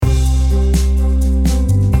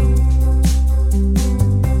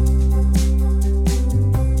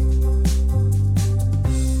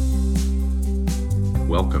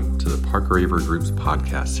Avery Group's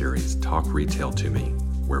podcast series, Talk Retail to Me,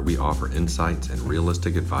 where we offer insights and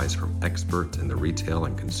realistic advice from experts in the retail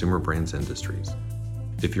and consumer brands industries.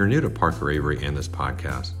 If you're new to Parker Avery and this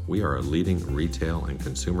podcast, we are a leading retail and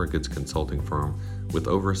consumer goods consulting firm with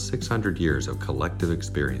over 600 years of collective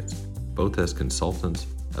experience, both as consultants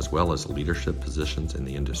as well as leadership positions in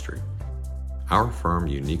the industry. Our firm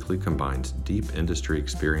uniquely combines deep industry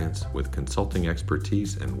experience with consulting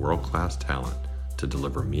expertise and world-class talent to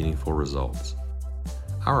deliver meaningful results.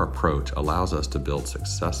 Our approach allows us to build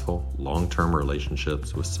successful, long-term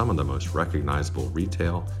relationships with some of the most recognizable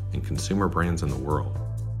retail and consumer brands in the world.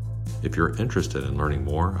 If you're interested in learning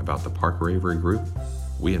more about the Parker Avery Group,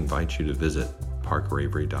 we invite you to visit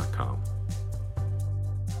parkeravery.com.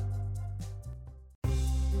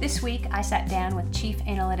 This week, I sat down with Chief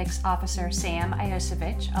Analytics Officer Sam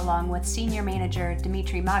Iosevich, along with Senior Manager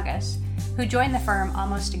Dimitri Magas, who joined the firm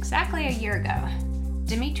almost exactly a year ago.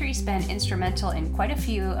 Dimitri's been instrumental in quite a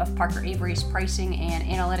few of Parker Avery's pricing and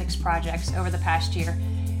analytics projects over the past year,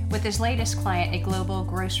 with his latest client a global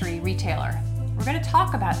grocery retailer. We're going to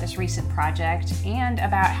talk about this recent project and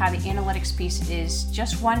about how the analytics piece is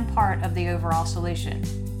just one part of the overall solution,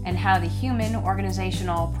 and how the human,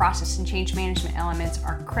 organizational, process, and change management elements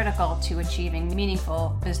are critical to achieving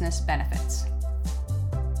meaningful business benefits.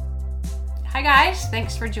 Hi guys,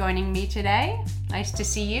 thanks for joining me today. Nice to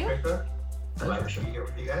see you. Glad to be here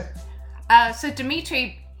with you guys. So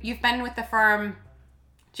Dimitri, you've been with the firm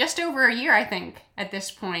just over a year, I think, at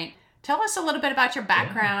this point. Tell us a little bit about your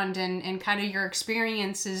background and kind of your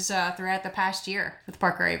experiences throughout the past year with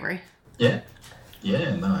Parker Avery. Yeah,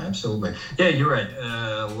 no, absolutely. Yeah, you're right.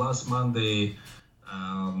 Last Monday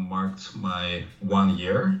marked my 1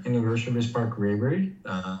 year anniversary with Parker Avery.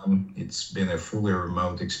 It's been a fully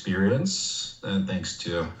remote experience, thanks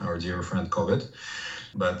to our dear friend COVID.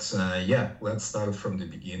 But let's start from the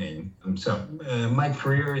beginning. My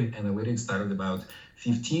career in analytics started about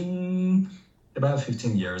 15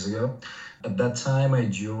 years ago. At that time, I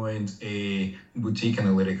joined a boutique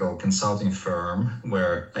analytical consulting firm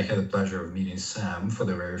where I had the pleasure of meeting Sam for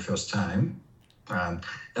the very first time. And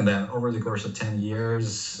then over the course of 10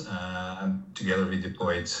 years, together we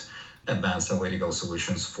deployed advanced analytical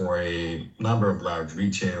solutions for a number of large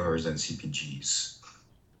retailers and CPGs.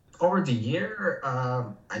 Over the year,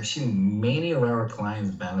 I've seen many of our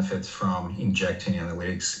clients benefit from injecting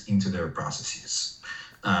analytics into their processes.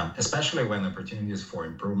 Especially when opportunities for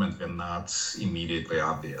improvement were not immediately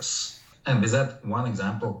obvious. And with that, one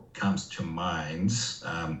example comes to mind.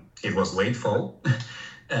 It was late fall,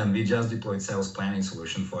 and we just deployed sales planning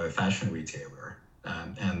solution for a fashion retailer,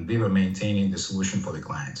 and we were maintaining the solution for the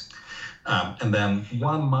client. And then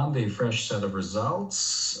one Monday, fresh set of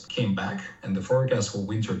results came back, and the forecast for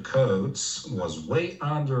winter coats was way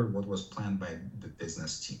under what was planned by the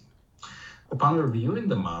business team. Upon reviewing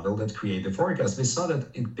the model that created the forecast, we saw that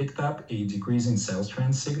it picked up a decrease in sales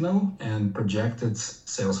trend signal and projected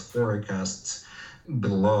sales forecasts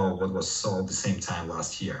below what was sold the same time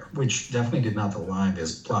last year, which definitely did not align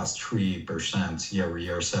with plus 3%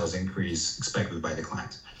 year-over-year sales increase expected by the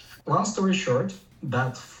client. Long story short,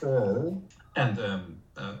 that fall and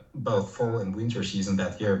both fall and winter season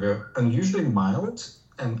that year were unusually mild,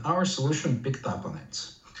 and our solution picked up on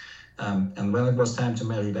it. And when it was time to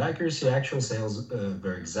measure the accuracy, actual sales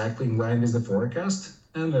were exactly in line with the forecast.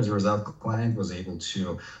 And as a result, the client was able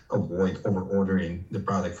to avoid over-ordering the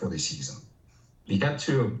product for the season. We had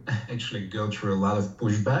to actually go through a lot of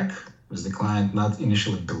pushback with the client not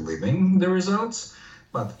initially believing the results.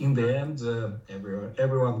 But in the end,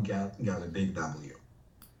 everyone got a big W.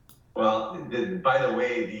 Well, by the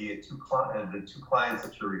way, the two clients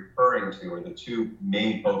that you're referring to, or the two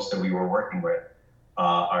main folks that we were working with,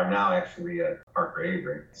 are now actually at Parker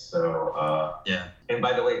Avery. So And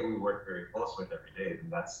by the way, who we work very close with every day,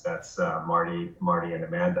 and that's Marty and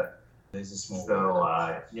Amanda. There's a small. So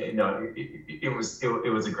it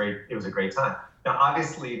was a great time. Now,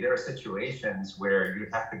 obviously, there are situations where you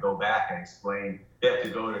have to go back and explain. They have to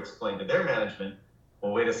go to explain to their management.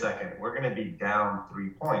 Well, wait a second, we're going to be down 3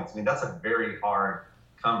 points. I mean, that's a very hard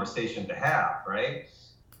conversation to have, right?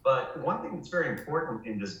 But one thing that's very important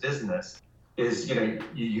in this business is,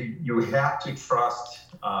 you have to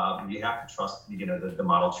trust the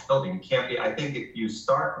model you're building. You can't be. I think if you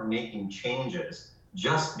start making changes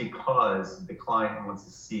just because the client wants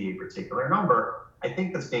to see a particular number, I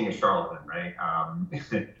think that's being a charlatan, right?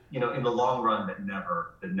 In the long run, that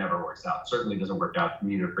never works out. Certainly doesn't work out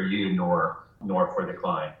neither for you nor for the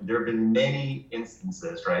client. There have been many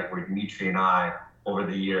instances, right, where Dimitri and I, over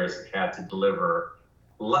the years, have had to deliver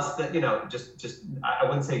less than, just I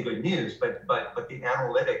wouldn't say good news, but the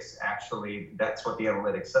analytics actually, that's what the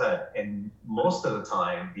analytics said. And most of the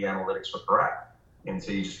time, the analytics were correct. And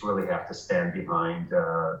so you just really have to stand behind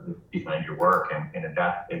your work and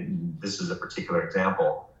adapt. And this is a particular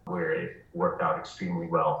example where it worked out extremely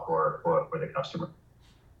well for the customer.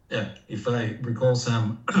 Yeah, if I recall,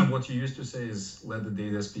 Sam, what you used to say is let the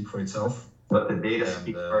data speak for itself. Let the data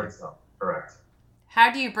speak for itself, correct.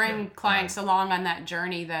 How do you bring clients along on that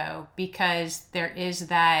journey, though? Because there is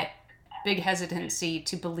that big hesitancy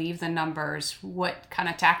to believe the numbers. What kind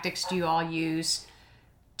of tactics do you all use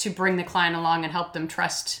to bring the client along and help them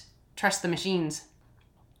trust the machines?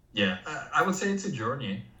 Yeah, I would say it's a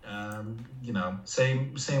journey.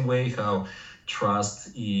 Same way how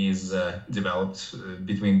trust is developed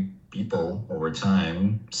between people over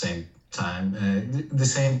time. Essentially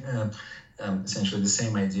the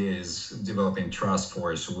same idea is developing trust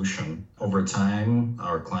for a solution. Over time,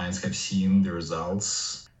 our clients have seen the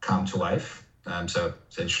results come to life. So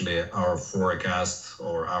essentially our forecast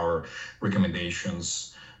or our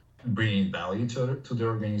recommendations bring value to the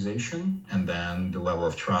organization, and then the level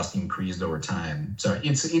of trust increased over time. So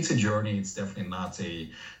it's a journey. It's definitely not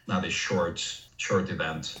a short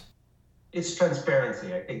event. It's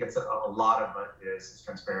transparency. I think it's a lot of it is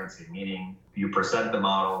transparency, meaning you present the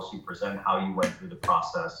models, you present how you went through the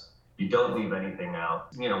process. You don't leave anything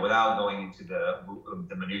out, without going into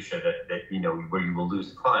the minutia that where you will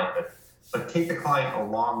lose the client. But take the client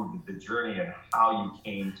along the journey and how you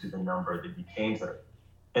came to the number that you came to,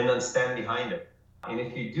 and then stand behind it. And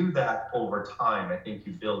if you do that over time, I think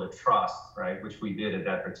you build a trust, right? Which we did at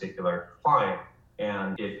that particular client,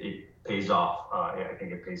 and it pays off. I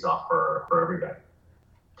think it pays off for everybody.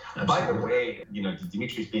 Absolutely. By the way,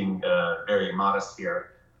 Dimitri's being very modest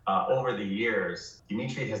here. Over the years,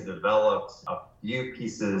 Dimitri has developed a few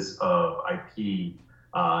pieces of IP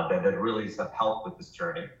that really have helped with this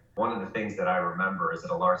journey. One of the things that I remember is at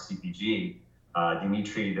a large CPG,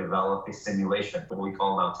 Dimitri developed a simulation, what we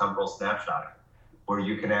call now temporal snapshot, where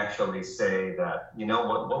you can actually say that,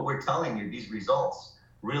 what we're telling you, these results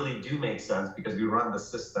really do make sense because we run the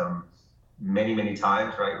system many, many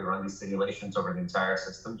times, right? We run these simulations over the entire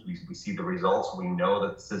system. We see the results. We know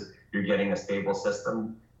that you're getting a stable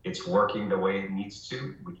system. It's working the way it needs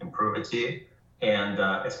to. We can prove it to you. And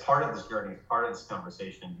as part of this journey, as part of this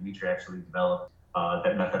conversation, Dimitri actually developed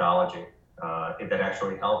that methodology that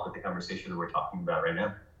actually helped with the conversation that we're talking about right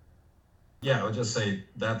now. Yeah, I would just say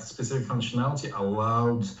that specific functionality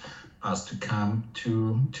allowed us to come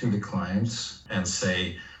to the clients and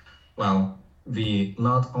say, well, we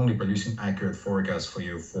not only producing accurate forecasts for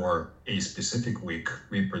you for a specific week,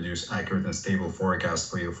 we produce accurate and stable forecasts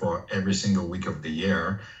for you for every single week of the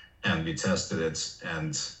year, and we tested it,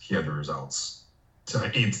 and here are the results. So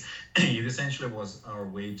it essentially was our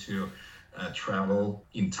way to travel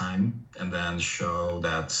in time and then show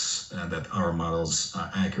that our models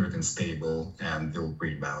are accurate and stable and will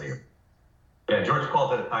bring value. Yeah, George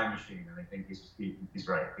called it a time machine, and I think he's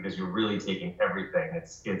right, because you're really taking everything.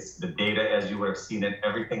 It's the data as you would have seen it,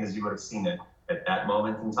 everything as you would have seen it at that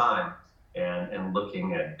moment in time, and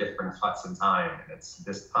looking at different cuts in time. And it's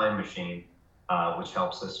this time machine which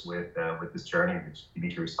helps us with this journey which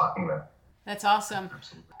Dimitri was talking about. That's awesome.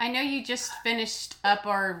 Absolutely. I know you just finished up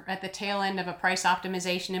or at the tail end of a price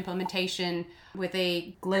optimization implementation with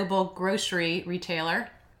a global grocery retailer.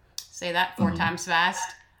 Say that 4 times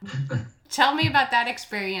fast. Tell me about that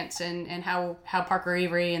experience and how Parker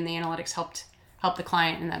Avery and the analytics helped the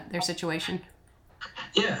client in their situation.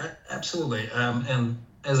 Yeah, absolutely. And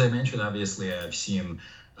as I mentioned, obviously, I've seen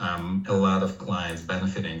a lot of clients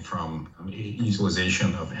benefiting from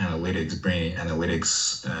utilization of analytics, bringing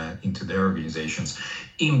analytics into their organizations.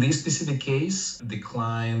 In this specific case, the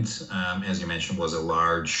client, as you mentioned, was a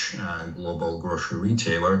large global grocery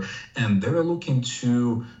retailer, and they were looking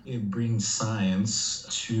to bring science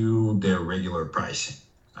to their regular pricing.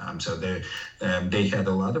 So they had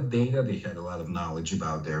a lot of data, they had a lot of knowledge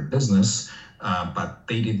about their business, but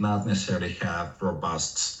they did not necessarily have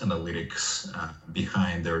robust analytics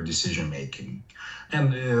behind their decision making.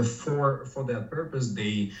 And for that purpose,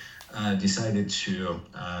 they decided to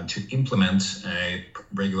implement a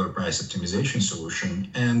regular price optimization solution.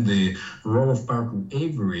 And the role of Parker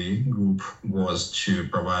Avery Group was to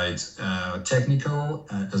provide technical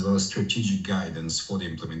as well as strategic guidance for the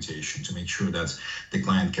implementation to make sure that the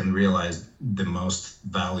client can realize the most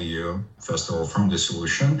value, first of all, from the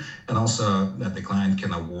solution, and also that the client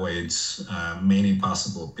can avoid many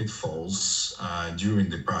possible pitfalls during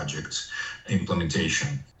the project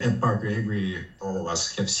implementation. At Parker Avery, all of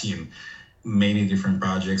us have seen many different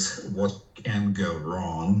projects, what can go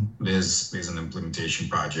wrong with an implementation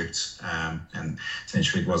project. And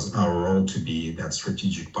essentially it was our role to be that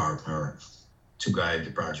strategic partner to guide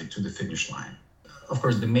the project to the finish line. Of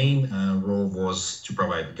course, the main role was to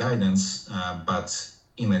provide guidance, but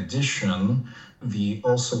in addition, we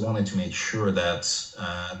also wanted to make sure that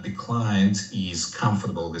the client is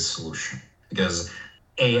comfortable with the solution, because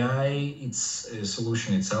AI,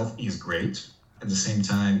 solution itself is great. At the same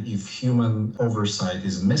time, if human oversight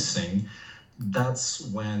is missing, that's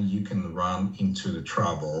when you can run into the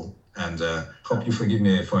trouble. And hope you forgive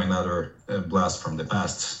me for another blast from the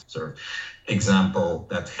past sort of example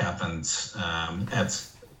that happened at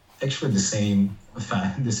actually the same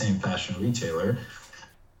fashion retailer.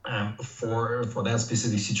 For that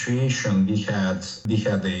specific situation, we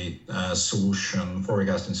had a solution,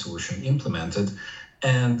 forecasting solution implemented,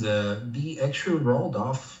 and we actually rolled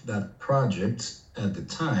off that project at the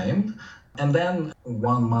time. And then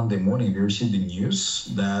one Monday morning, we received the news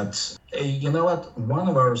that, hey, you know what? One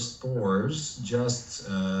of our stores just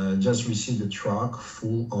received a truck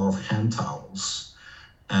full of hand towels,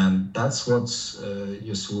 and that's what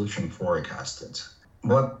your solution forecasted.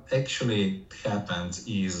 What actually happened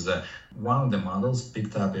is one of the models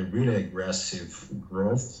picked up a really aggressive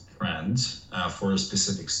growth trend for a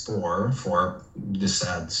specific store for the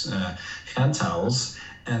said hand towels,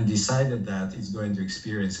 and decided that it's going to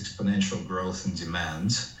experience exponential growth in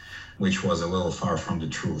demand, which was a little far from the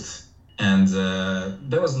truth. And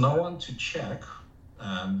there was no one to check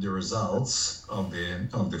the results of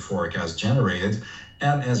the forecast generated.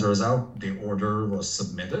 And as a result, the order was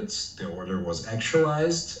submitted, the order was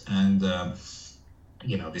actualized, and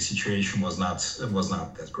the situation was not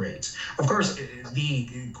that great. Of course,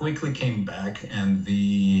 we quickly came back and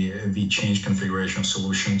we changed configuration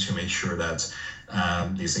solution to make sure that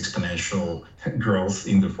this exponential growth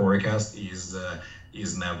in the forecast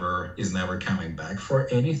is never coming back for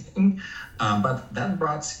anything. But that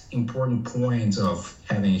brought important point of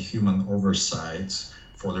having human oversight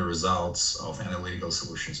for the results of analytical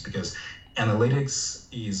solutions, because analytics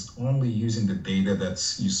is only using the data that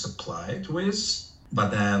you supply it with,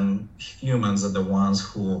 but then humans are the ones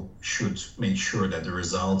who should make sure that the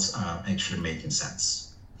results are actually making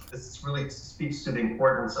sense. This really speaks to the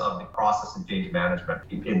importance of the process and change management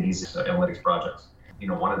in these analytics projects.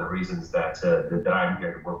 One of the reasons that I'm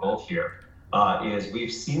here, we're both here, is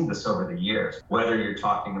we've seen this over the years. Whether you're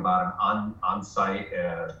talking about an on-site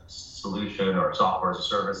solution or software as a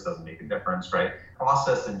service, doesn't make a difference, right?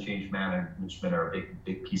 Process and change management are a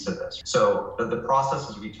big piece of this. So the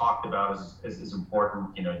processes we talked about is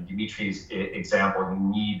important. In Dimitri's example,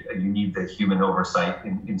 you need the human oversight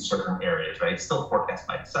in certain areas, right? Still forecast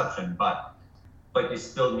by exception, but you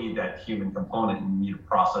still need that human component and you need a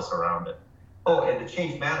process around it. Oh, and the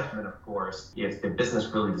change management, of course, if the business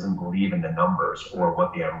really doesn't believe in the numbers or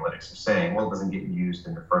what the analytics are saying, well, it doesn't get used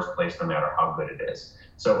in the first place, no matter how good it is.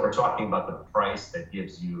 So if we're talking about the price that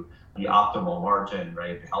gives you the optimal margin,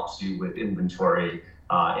 right, it helps you with inventory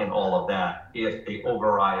and all of that. If they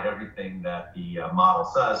override everything that the model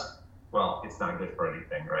says, well, it's not good for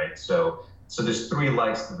anything, right? So there's three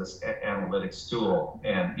legs to this analytics tool.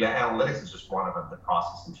 And yeah, analytics is just one of them. The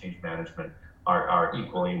process and change management are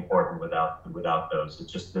equally important without those.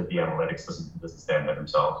 It's just that the analytics doesn't stand by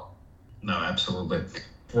themselves. No, absolutely.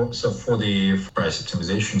 So for the price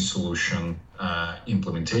optimization solution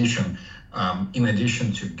implementation, in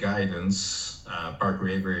addition to guidance, Parker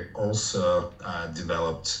Avery also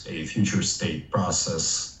developed a future state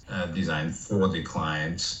process designed for the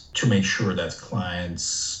client to make sure that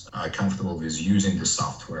clients are comfortable with using the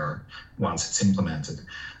software once it's implemented.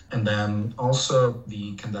 And then also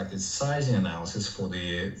we conducted sizing analysis for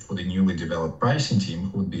the newly developed pricing team,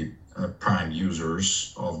 who would be prime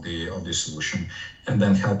users of the solution, and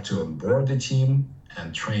then help to onboard the team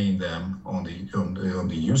and train them on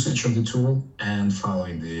the usage of the tool and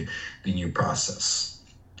following the new process.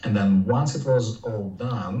 And then once it was all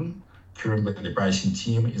done, currently the pricing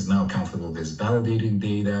team is now comfortable with validating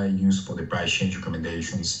data used for the price change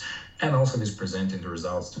recommendations, and also is presenting the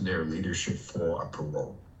results to their leadership for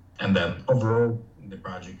approval. And then overall, the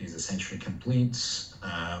project is essentially complete,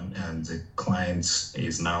 and the client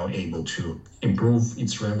is now able to improve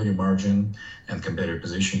its revenue margin and competitive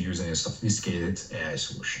position using a sophisticated AI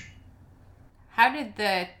solution. How did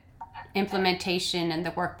the implementation and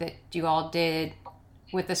the work that you all did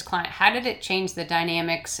with this client, how did it change the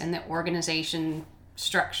dynamics and the organization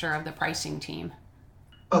structure of the pricing team?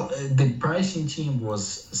 Well, the pricing team was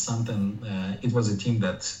something, it was a team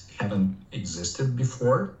that hadn't existed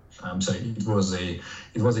before. So it was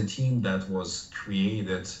a team that was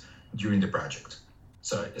created during the project.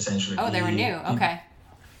 So essentially, they were new. Okay.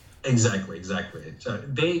 Exactly. So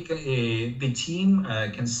the team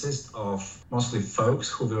consists of mostly folks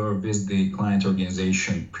who were with the client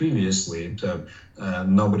organization previously. So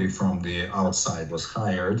nobody from the outside was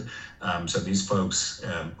hired. So these folks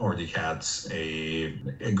already had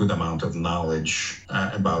a good amount of knowledge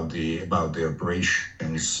about the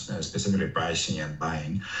operations, specifically pricing and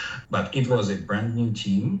buying. But it was a brand new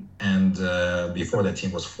team, and before the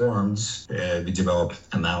team was formed, we developed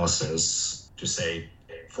analysis to say,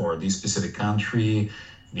 for this specific country,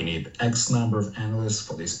 we need X number of analysts.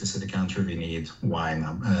 For this specific country, we need Y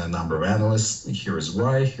number of analysts. Here is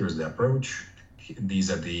Y, here's the approach. These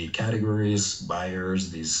are the categories,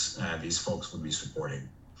 buyers, these folks would be supporting.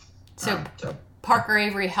 So Parker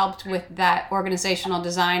Avery helped with that organizational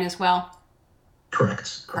design as well?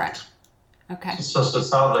 Correct. Okay. So it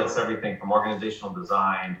sounds like it's everything from organizational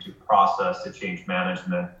design to process to change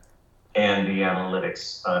management and the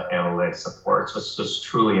analytics support. So it's just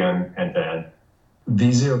truly end-to-end.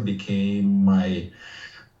 Visio became my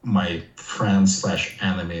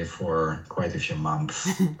friend/enemy for quite a few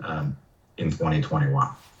months in 2021.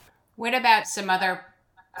 What about some other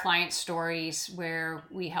client stories where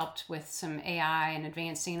we helped with some AI and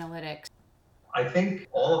advanced analytics? I think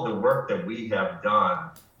all of the work that we have done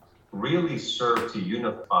really serve to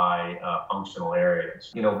unify functional areas.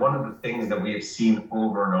 One of the things that we have seen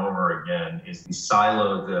over and over again is these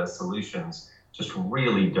siloed solutions just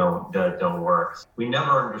really don't work. We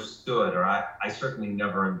never understood, or I certainly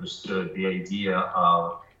never understood, the idea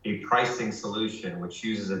of a pricing solution which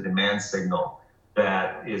uses a demand signal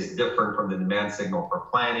that is different from the demand signal for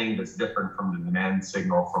planning, that's different from the demand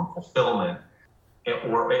signal from fulfillment,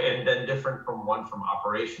 and then different from one from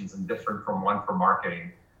operations and different from one for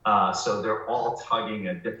marketing. So they're all tugging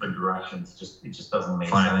at different directions. It just doesn't make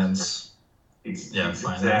sense. Finance,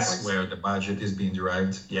 exactly. Where the budget is being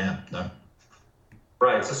derived.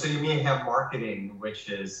 Right. So you may have marketing, which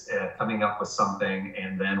is coming up with something,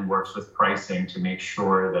 and then works with pricing to make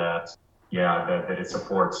sure that it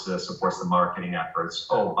supports the marketing efforts.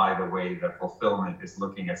 Oh, by the way, the fulfillment is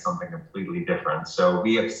looking at something completely different. So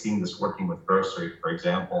we have seen this working with grocery, for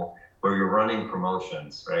example, where you're running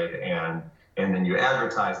promotions, right? And then you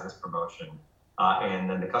advertise this promotion, and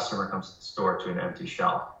then the customer comes to the store to an empty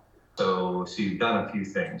shelf. So you've done a few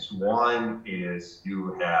things. One is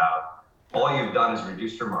all you've done is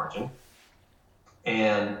reduce your margin,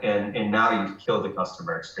 and now you've killed the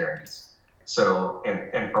customer experience. So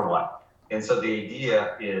and for what? And so the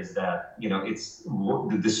idea is that it's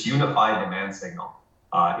this unified demand signal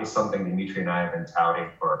is something Dimitri and I have been touting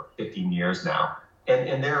for 15 years now.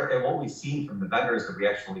 And what we've seen from the vendors that we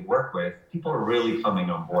actually work with, people are really coming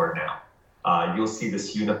on board now. You'll see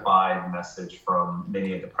this unified message from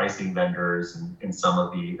many of the pricing vendors and some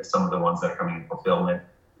of the ones that are coming in fulfillment.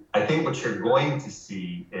 I think what you're going to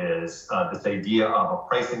see is this idea of a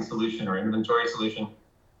pricing solution or inventory solution.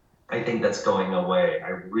 I think that's going away. I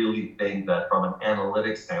really think that from an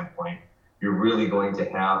analytics standpoint, you're really going to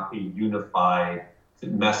have a unified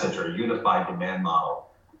message or a unified demand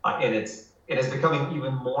model, and it is becoming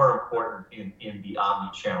even more important in the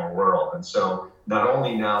omni-channel world. And so not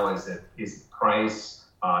only now is price,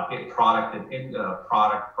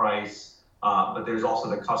 product price, but there's also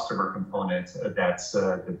the customer component that's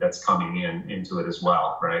coming into it as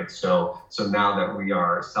well, right? So now that we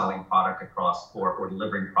are selling product across or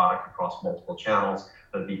delivering product across multiple channels,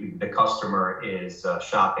 the customer is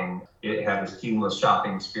shopping. It has a seamless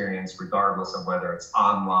shopping experience regardless of whether it's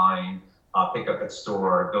online, pick up at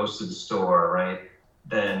store, goes to the store, right?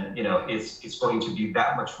 Then it's going to be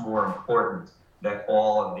that much more important that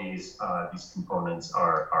all of these components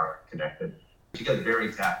are connected. To get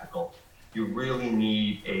very tactical, you really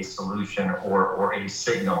need a solution or a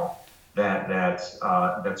signal that's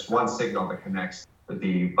one signal that connects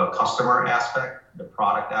the customer aspect, the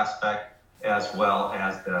product aspect, as well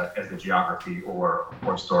as the geography or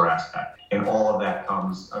store aspect, and all of that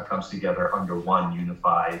comes together under one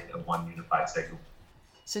unified signal.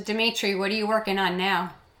 So Dimitri, what are you working on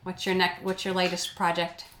now? What's your latest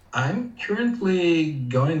project? I'm currently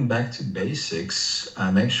going back to basics.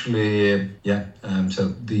 I'm actually, so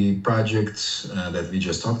the project that we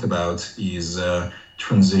just talked about is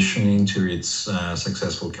transitioning to its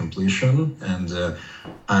successful completion. And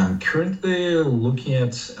I'm currently looking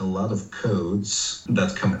at a lot of codes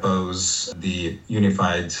that compose the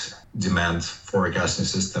unified demand forecasting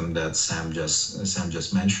system that Sam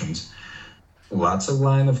just mentioned. Lots of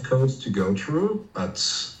line of codes to go through, but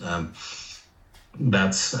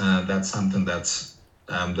that's something that's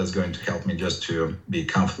going to help me just to be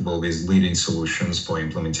comfortable with leading solutions for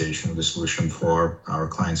implementation of the solution for our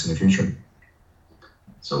clients in the future.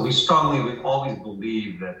 So we've always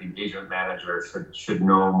believed that the engagement manager should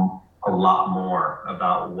know a lot more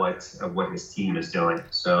about what his team is doing.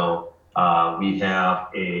 So we have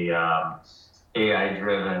a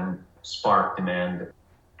AI-driven Spark demand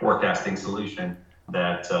forecasting solution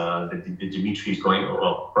that Dimitri's for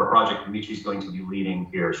a project Dimitri's going to be leading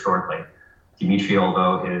here shortly. Dimitri,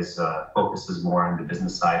 although his focus is more on the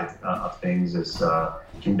business side of things,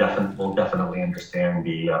 will definitely understand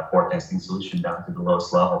the forecasting solution down to the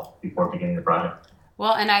lowest level before beginning the project.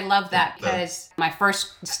 Well, and I love that because my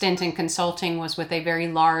first stint in consulting was with a very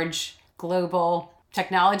large global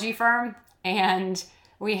technology firm, and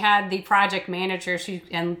we had the project managers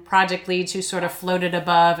and project leads who sort of floated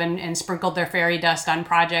above and sprinkled their fairy dust on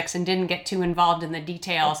projects and didn't get too involved in the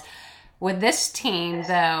details. With this team,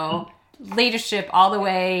 though, leadership all the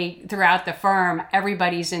way throughout the firm,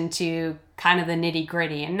 everybody's into kind of the nitty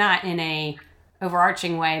gritty, and not in a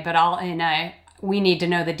overarching way, but all in a we need to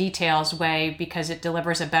know the details way because it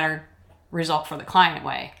delivers a better result for the client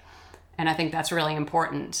way. And I think that's really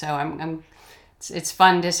important. So it's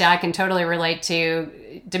fun to say I can totally relate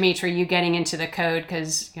to Dimitri, you getting into the code,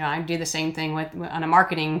 because I do the same thing on a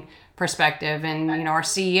marketing perspective, and our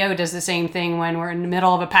CEO does the same thing when we're in the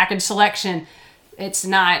middle of a package selection. It's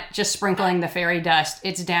not just sprinkling the fairy dust.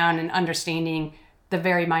 It's down and understanding the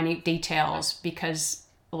very minute details, because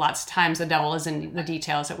lots of times the devil is in the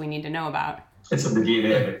details that we need to know about. It's in the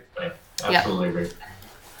DNA of it. Right? Absolutely agree.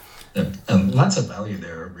 Yeah. And lots of value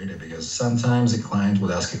there, really, because sometimes a client would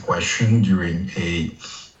ask a question during a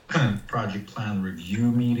project plan review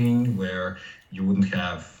meeting where you wouldn't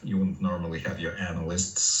normally have your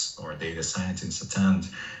analysts or data scientists attend.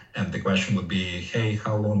 And the question would be, hey,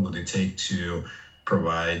 how long would it take to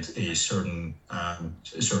provide a certain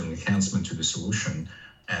enhancement to the solution?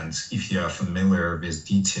 And if you are familiar with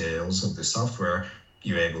details of the software,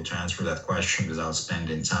 you're able to answer that question without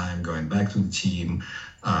spending time going back to the team.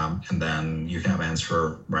 And then you have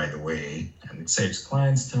answer right away, and it saves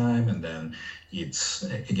clients time. And then it's,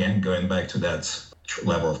 again, going back to that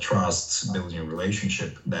level of trust, building a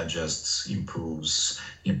relationship that just improves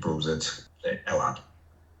it a lot.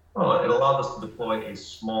 Well, it allowed us to deploy a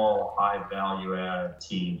small, high value add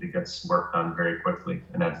team that gets work done very quickly,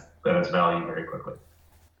 and that adds value very quickly.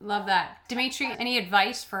 Love that. Dimitri, any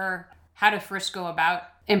advice for how to first go about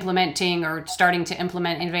implementing or starting to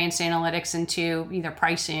implement advanced analytics into either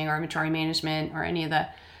pricing or inventory management or any of the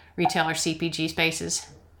retail or CPG spaces?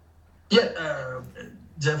 Yeah,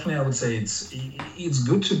 definitely. I would say it's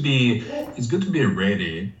good to be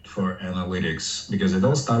ready for analytics, because it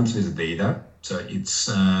all starts with data. So it's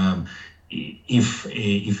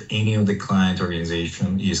if any of the client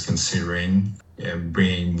organization is considering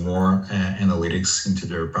bringing more analytics into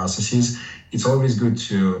their processes, it's always good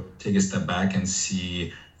to take a step back and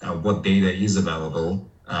see what data is available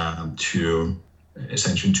to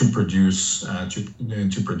essentially to produce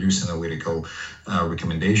analytical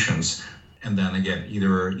recommendations. And then again,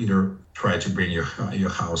 either try to bring your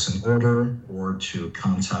house in order, or to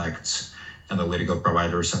contact analytical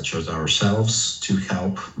providers such as ourselves to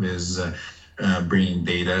help with bringing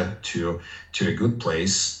data to a good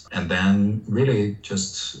place. And then really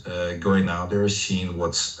just going out there, seeing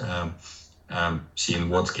what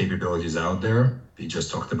capabilities out there. We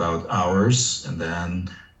just talked about ours, and then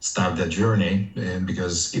start that journey,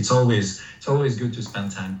 because it's always good to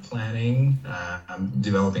spend time planning,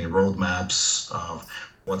 developing roadmaps of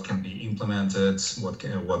what can be implemented, what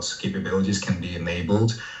capabilities can be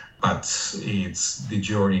enabled. But the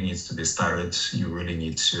journey needs to be started. You really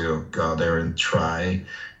need to go there and try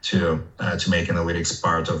to make analytics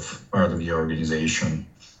part of your organization.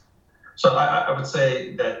 So I would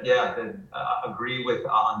say that, agree with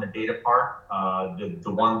on the data part.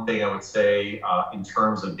 The one thing I would say in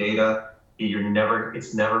terms of data,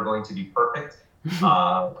 it's never going to be perfect.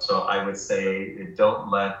 So I would say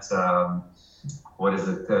don't let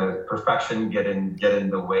perfection get in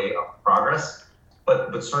the way of progress.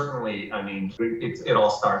 But certainly, I mean, it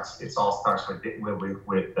all starts with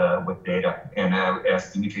data. And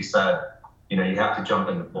as Dimitri said, you have to jump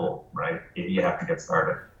in the pool, right? You have to get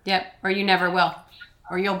started. Yep, or you never will,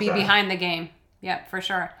 or you'll be behind the game. Yep, for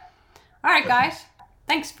sure. All right, guys.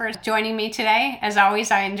 Thanks for joining me today. As always,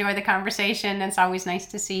 I enjoy the conversation. It's always nice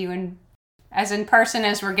to see you as in person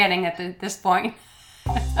as we're getting at this point.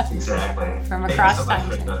 Exactly. From across time.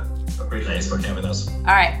 Thanks for having us. All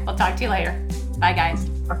right, we'll talk to you later. Bye, guys.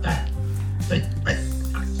 Bye.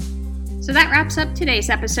 So that wraps up today's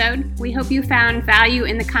episode. We hope you found value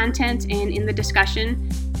in the content and in the discussion.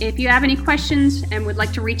 If you have any questions and would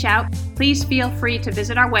like to reach out, please feel free to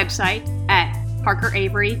visit our website at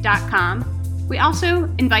parkeravery.com. We also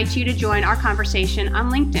invite you to join our conversation on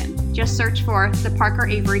LinkedIn. Just search for the Parker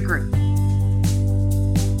Avery Group.